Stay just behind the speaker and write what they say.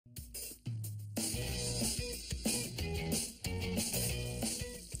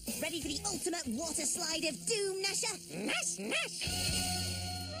ready for the ultimate water slide of doom, Gnasher? Nash!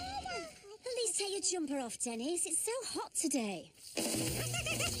 At least take your jumper off, Dennis. It's so hot today.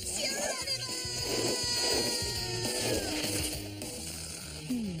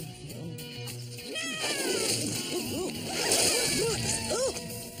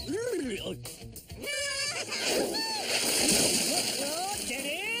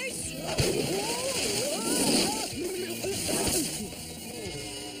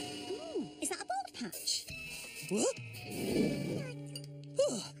 Is that a bald patch? What?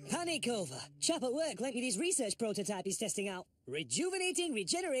 Panic over. Chap at work lent me this research prototype he's testing out. Rejuvenating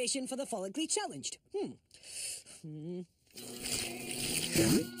regeneration for the follically challenged. Oh.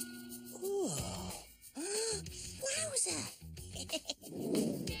 Wowzer!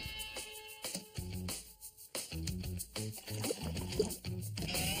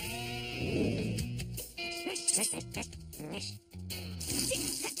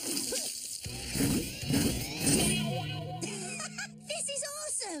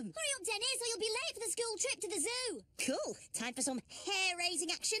 Hurry up, Dennis, or you'll be late for the school trip to the zoo. Cool. Time for some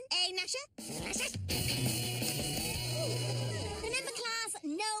hair-raising action, eh, Gnasher? Remember, class,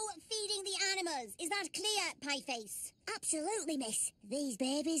 no feeding the animals. Is that clear, Pieface? Absolutely, miss. These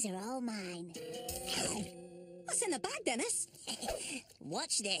babies are all mine. What's in the bag, Dennis?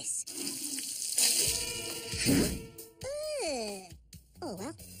 Watch this. Oh,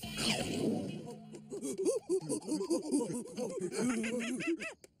 well.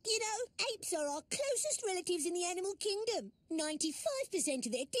 You know, apes are our closest relatives in the animal kingdom. 95%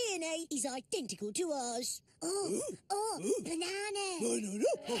 of their DNA is identical to ours. Banana.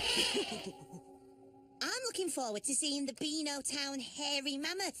 I'm looking forward to seeing the Beano Town hairy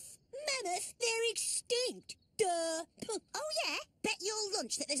mammoth. Mammoth, they're extinct. Duh. Oh, yeah? Bet your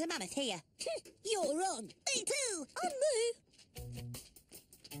lunch that there's a mammoth here. You're on. Me too. On Moo.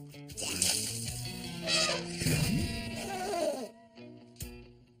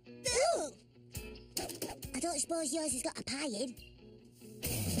 I don't suppose yours has got a pie in.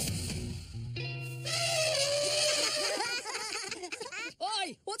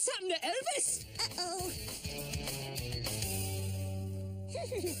 Oi! What's happened to Elvis? Uh-oh.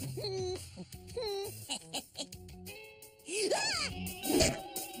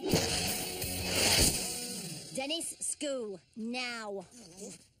 Dennis, school, now.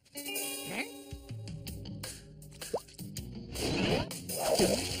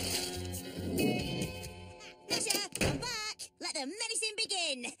 Gnasher, I'm back. Let the medicine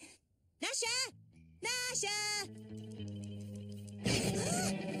begin. Gnasher!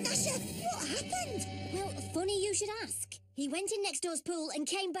 Gnasher, what happened? Well, funny you should ask. He went in next door's pool and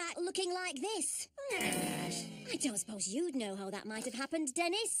came back looking like this. I don't suppose you'd know how that might have happened,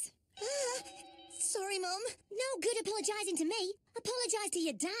 Dennis. Sorry, Mum. No good apologising to me. Apologise to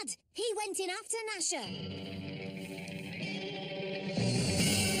your dad. He went in after Gnasher.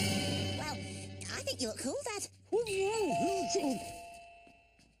 Well, I think you look cool, Dad.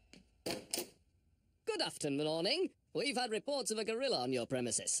 Good afternoon, morning. We've had reports of a gorilla on your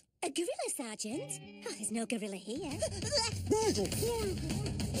premises. A gorilla, Sergeant? Oh, there's no gorilla here.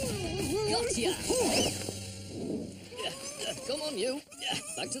 Gotcha! Come on, you.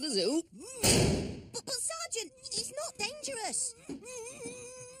 Back to the zoo. But Sergeant, he's not dangerous.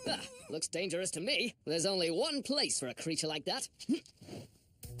 Looks dangerous to me. There's only one place for a creature like that.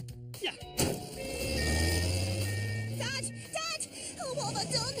 Dad! Oh, what have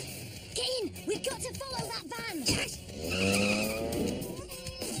I done? Get in! We've got to follow that van!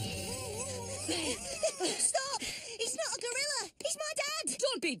 Stop! He's not a gorilla! He's my dad!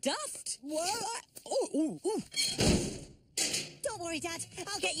 Don't be daft! What? Don't worry, Dad.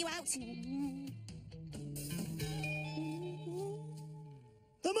 I'll get you out.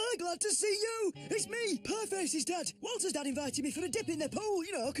 Am I glad to see you? It's me, Purface's dad. Walter's dad invited me for a dip in their pool,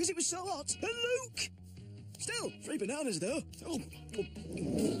 you know, because it was so hot. And Luke! Still, 3 bananas, though.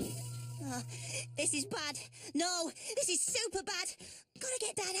 This is bad. No, this is super bad. Gotta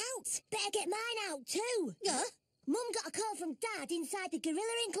get Dad out. Better get mine out, too. Yeah? Mum got a call from Dad inside the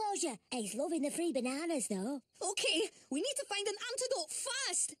gorilla enclosure. He's loving the free bananas, though. Okay, we need to find an antidote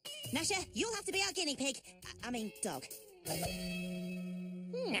fast. Gnasher, you'll have to be our guinea pig. I mean, dog.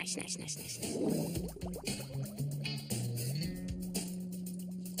 Nash.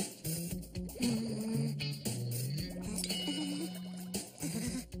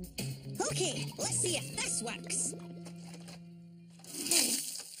 Okay, let's see if this works.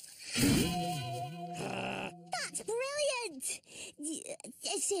 That's brilliant!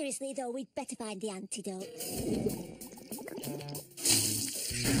 Seriously, though, we'd better find the antidote.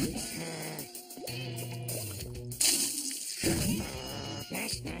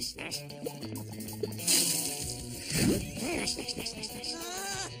 Nash.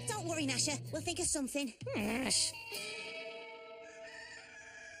 Don't worry, Gnasher. We'll think of something.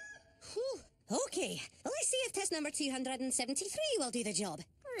 Whew. Okay, well, let's see if test number 273 will do the job.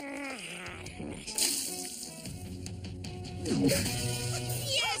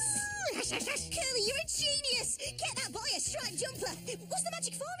 Yes! Curly, you're a genius! Get that boy a striped jumper! What's the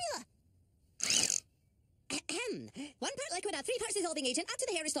magic formula? Ahem. 1 part liquid, add 3 parts dissolving agent, add to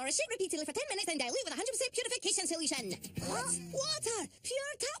the hair restorer, shake repeatedly for 10 minutes, then dilute with 100% purification solution. What? Water!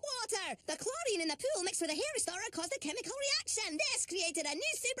 Pure tap water! The chlorine in the pool mixed with the hair restorer caused a chemical reaction. This created a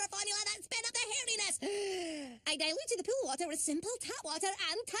new super formula that sped up the hairiness. I diluted the pool water with simple tap water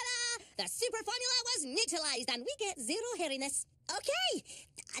and ta-da! The super formula was neutralized and we get 0 hairiness. Okay!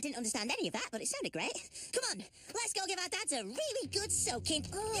 I didn't understand any of that, but it sounded great. Come on, let's go give our dads a really good soaking.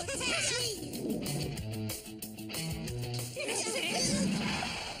 Oh,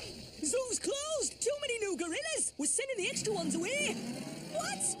 Zoo's closed! Too many new gorillas! We're sending the extra ones away!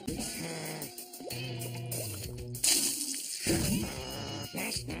 What?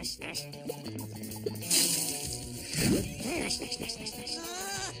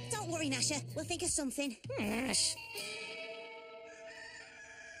 Don't worry, Gnasher. We'll think of something.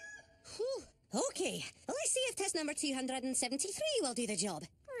 Whew. Okay, well, let's see if test number 273 will do the job.